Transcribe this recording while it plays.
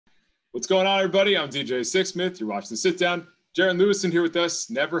What's going on, everybody? I'm DJ Sixsmith. You're watching The Sit Down. Jaren Lewison here with us.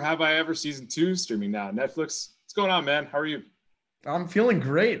 Never Have I Ever Season 2, streaming now on Netflix. What's going on, man? How are you? I'm feeling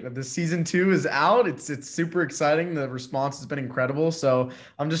great. The season two is out. It's super exciting. The response has been incredible. So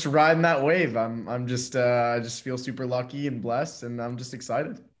I'm just riding that wave. I'm just I just feel super lucky and blessed, and I'm just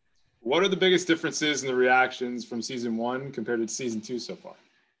excited. What are the biggest differences in the reactions from Season 1 compared to Season 2 so far?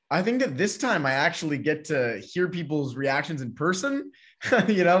 I think that this time I actually get to hear people's reactions in person.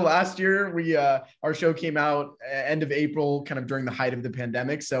 Last year our show came out end of April, kind of during the height of the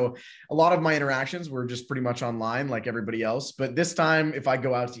pandemic. So a lot of my interactions were just pretty much online like everybody else. But this time, if I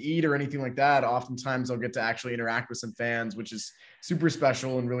go out to eat or anything like that, oftentimes I'll get to actually interact with some fans, which is super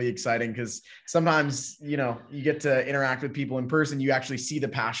special and really exciting because sometimes, you get to interact with people in person. You actually see the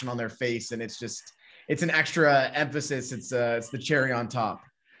passion on their face, and it's an extra emphasis. It's the cherry on top.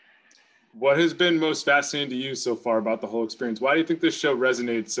 What has been most fascinating to you so far about the whole experience? Why do you think this show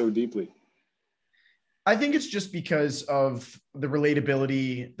resonates so deeply? I think it's just because of the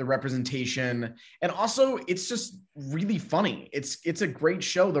relatability, the representation, and also it's just really funny. It's a great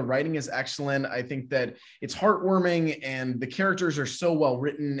show. The writing is excellent. I think that it's heartwarming and the characters are so well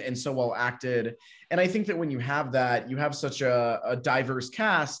written and so well acted. And I think that when you have that, you have such a diverse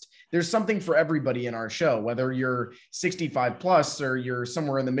cast. There's something for everybody in our show, whether you're 65 plus or you're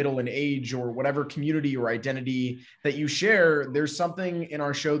somewhere in the middle in age or whatever community or identity that you share. There's something in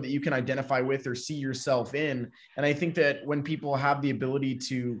our show that you can identify with or see yourself in. And I think that when people have the ability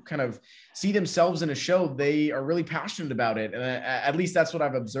to kind of see themselves in a show, they are really passionate about it. And at least that's what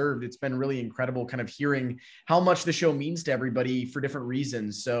I've observed. It's been really incredible kind of hearing how much the show means to everybody for different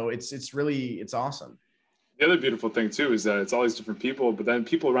reasons. So it's awesome. The other beautiful thing, too, is that it's all these different people, but then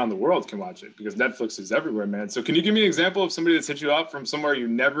people around the world can watch it because Netflix is everywhere, man. So can you give me an example of somebody that's hit you up from somewhere you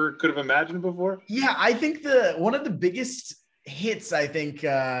never could have imagined before? Yeah, I think one of the biggest hits, I think,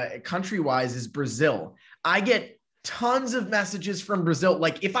 country-wise is Brazil. I get tons of messages from Brazil.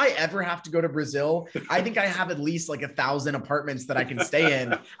 Like if I ever have to go to Brazil, I think I have at least like 1,000 apartments that I can stay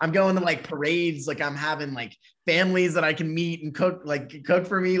in. I'm going to like parades. Like I'm having like families that I can meet and cook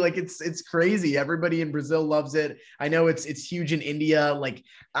for me. Like it's crazy. Everybody in Brazil loves it. I know it's huge in India. Like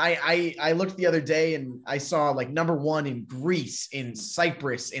I looked the other day and I saw like number one in Greece, in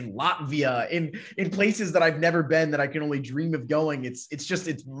Cyprus, in Latvia, in places that I've never been that I can only dream of going. It's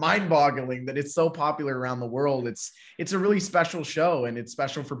mind-boggling that it's so popular around the world. It's a really special show, and it's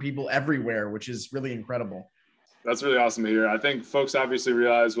special for people everywhere, which is really incredible. That's really awesome to hear. I think folks obviously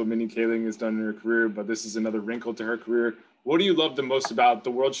realize what Mindy Kaling has done in her career, but this is another wrinkle to her career. What do you love the most about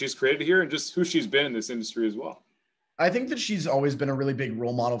the world she's created here and just who she's been in this industry as well? I think that she's always been a really big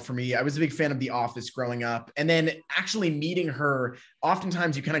role model for me. I was a big fan of The Office growing up. And then actually meeting her,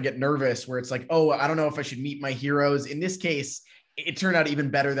 oftentimes you kind of get nervous where it's like, oh, I don't know if I should meet my heroes. In this case, it turned out even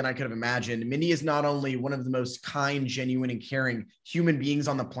better than I could have imagined. Mindy is not only one of the most kind, genuine, and caring human beings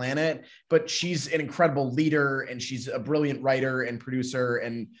on the planet, but she's an incredible leader and she's a brilliant writer and producer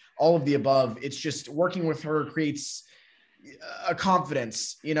and all of the above. It's just working with her creates a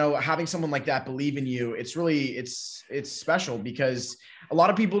confidence, having someone like that believe in you. It's special because a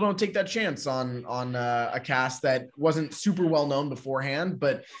lot of people don't take that chance on a cast that wasn't super well known beforehand,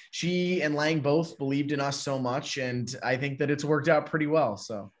 but she and Lang both believed in us so much. And I think that it's worked out pretty well.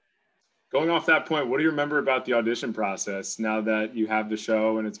 So going off that point, what do you remember about the audition process now that you have the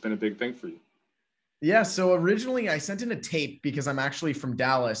show and it's been a big thing for you? Yeah, so originally I sent in a tape because I'm actually from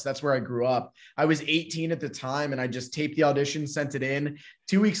Dallas. That's where I grew up. I was 18 at the time and I just taped the audition, sent it in.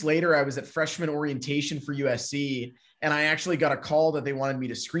 2 weeks later, I was at freshman orientation for USC and I actually got a call that they wanted me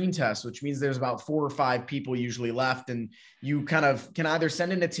to screen test, which means there's about 4 or 5 people usually left and you kind of can either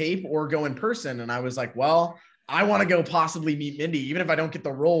send in a tape or go in person. And I was like, well, I want to go possibly meet Mindy. Even if I don't get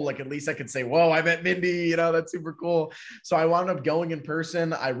the role, like at least I could say, whoa, I met Mindy, that's super cool. So I wound up going in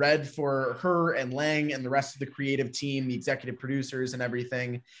person. I read for her and Lang and the rest of the creative team, the executive producers and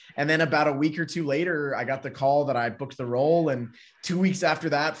everything. And then about a week or two later, I got the call that I booked the role. And 2 weeks after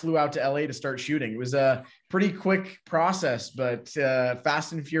that, flew out to LA to start shooting. It was a pretty quick process, but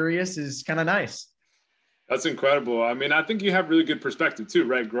Fast and Furious is kind of nice. That's incredible. I mean, I think you have really good perspective too,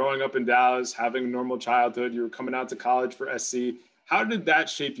 right? Growing up in Dallas, having a normal childhood, you were coming out to college for SC. How did that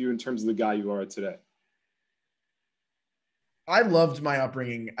shape you in terms of the guy you are today? I loved my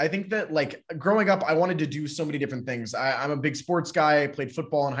upbringing. I think that like growing up, I wanted to do so many different things. I'm a big sports guy. I played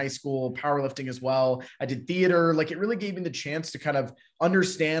football in high school, powerlifting as well. I did theater. Like it really gave me the chance to kind of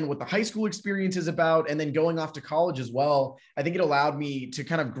understand what the high school experience is about, and then going off to college as well. I think it allowed me to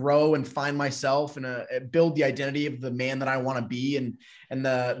kind of grow and find myself and build the identity of the man that I want to be, and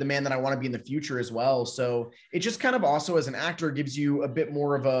the man that I want to be in the future as well. So it just kind of also, as an actor, gives you a bit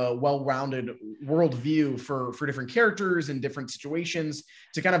more of a well-rounded worldview for different characters and different situations,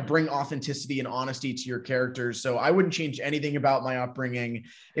 to kind of bring authenticity and honesty to your characters. So I wouldn't change anything about my upbringing.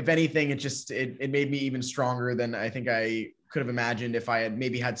 If anything, it made me even stronger than I think I could have imagined. If I had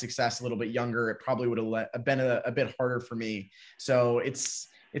maybe had success a little bit younger, it probably would have been a bit harder for me. So it's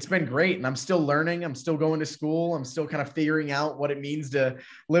been great, and I'm still learning. I'm still going to school. I'm still kind of figuring out what it means to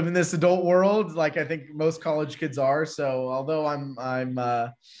live in this adult world, like I think most college kids are. So although I'm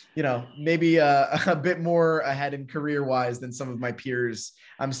maybe a bit more ahead in career wise than some of my peers,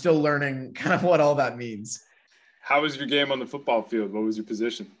 I'm still learning kind of what all that means. How was your game on the football field? What was your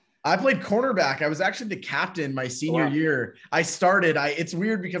position? I played cornerback. I was actually the captain my senior year. It's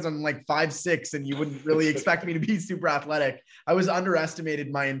weird because I'm like 5'6", and you wouldn't really expect me to be super athletic. I was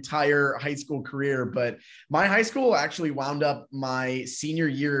underestimated my entire high school career, but my high school actually wound up my senior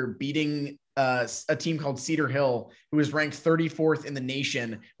year beating a team called Cedar Hill, who was ranked 34th in the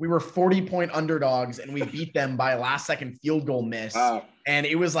nation. We were 40-point underdogs, and we beat them by a last-second field goal miss. Wow. And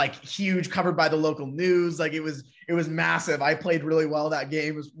it was like huge, covered by the local news. Like it was massive. I played really well that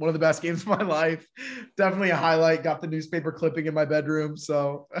game. It was one of the best games of my life. Definitely a highlight. Got the newspaper clipping in my bedroom.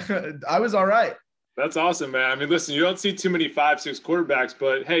 So I was all right. That's awesome, man. I mean, listen, you don't see too many 5'6" quarterbacks,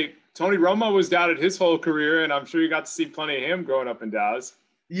 but hey, Tony Romo was doubted his whole career, and I'm sure you got to see plenty of him growing up in Dallas.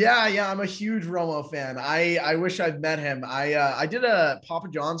 Yeah, I'm a huge Romo fan. I wish I'd met him. I did a Papa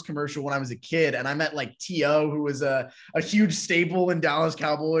John's commercial when I was a kid, and I met like T.O., who was a huge staple in Dallas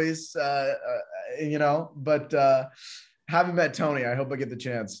Cowboys, but haven't met Tony. I hope I get the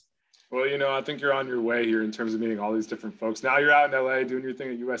chance. Well, I think you're on your way here in terms of meeting all these different folks. Now you're out in LA doing your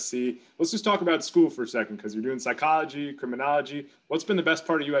thing at USC. Let's just talk about school for a second, because you're doing psychology, criminology. What's been the best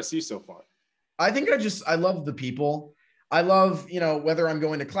part of USC so far? I think I love the people. I love, whether I'm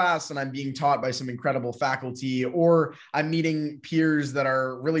going to class and I'm being taught by some incredible faculty, or I'm meeting peers that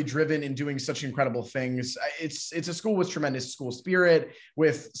are really driven in doing such incredible things. It's a school with tremendous school spirit,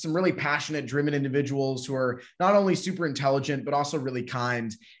 with some really passionate, driven individuals who are not only super intelligent, but also really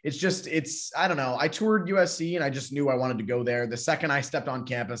kind. I don't know. I toured USC and I just knew I wanted to go there. The second I stepped on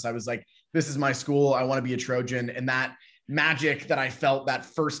campus, I was like, this is my school. I want to be a Trojan. And that magic that I felt that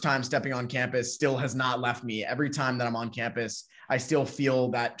first time stepping on campus still has not left me. Every time that I'm on campus, I still feel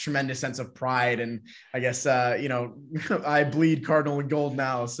that tremendous sense of pride. And I guess, I bleed Cardinal and gold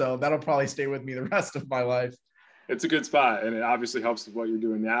now. So that'll probably stay with me the rest of my life. It's a good spot, and it obviously helps with what you're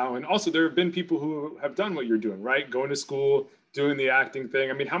doing now. And also, there have been people who have done what you're doing, right? Going to school, doing the acting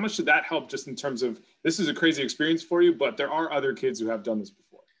thing. I mean, how much did that help, just in terms of, this is a crazy experience for you, but there are other kids who have done this before?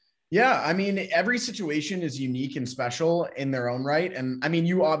 Yeah, I mean, every situation is unique and special in their own right. And I mean,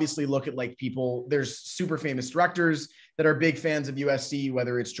 you obviously look at like people, there's super famous directors that are big fans of USC,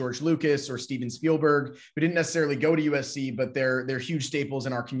 whether it's George Lucas or Steven Spielberg, who didn't necessarily go to USC, but they're huge staples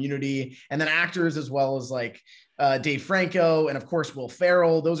in our community. And then actors as well, as like Dave Franco, and of course, Will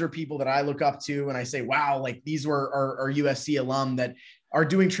Ferrell. Those are people that I look up to and I say, wow, like these were our USC alum that are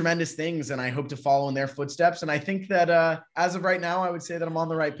doing tremendous things, and I hope to follow in their footsteps. And I think that as of right now, I would say that I'm on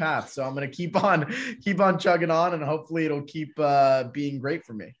the right path. So I'm going to keep on chugging on, and hopefully it'll keep being great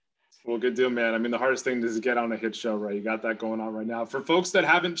for me. Well, good deal, man. I mean, the hardest thing is to get on a hit show, right? You got that going on right now. For folks that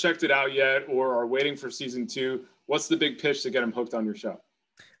haven't checked it out yet or are waiting for season 2, what's the big pitch to get them hooked on your show?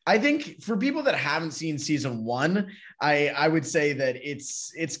 I think for people that haven't seen season 1, I would say that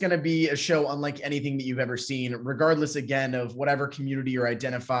it's going to be a show unlike anything that you've ever seen, regardless, again, of whatever community you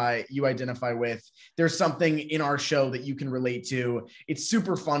identify with. There's something in our show that you can relate to. It's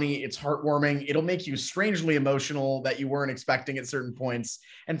super funny. It's heartwarming. It'll make you strangely emotional that you weren't expecting at certain points.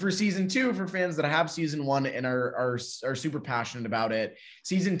 And for season 2, for fans that have season 1 and are super passionate about it,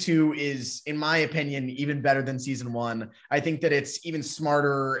 season 2 is, in my opinion, even better than season 1. I think that it's even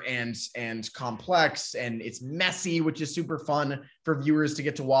smarter and complex, and it's messy, which is super fun for viewers to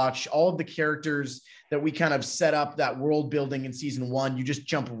get to watch. All of the characters that we kind of set up, that world building in season 1, you just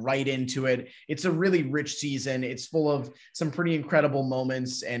jump right into it. It's a really rich season. It's full of some pretty incredible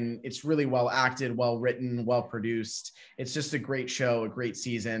moments, and it's really well acted, well written, well produced. It's just a great show, a great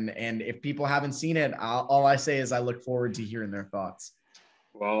season. And if people haven't seen it, all I say is I look forward to hearing their thoughts.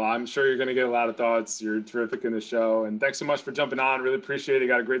 Well, I'm sure you're going to get a lot of thoughts. You're terrific in the show. And thanks so much for jumping on. Really appreciate it. You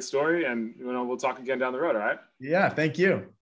got a great story. And we'll talk again down the road. All right. Yeah. Thank you.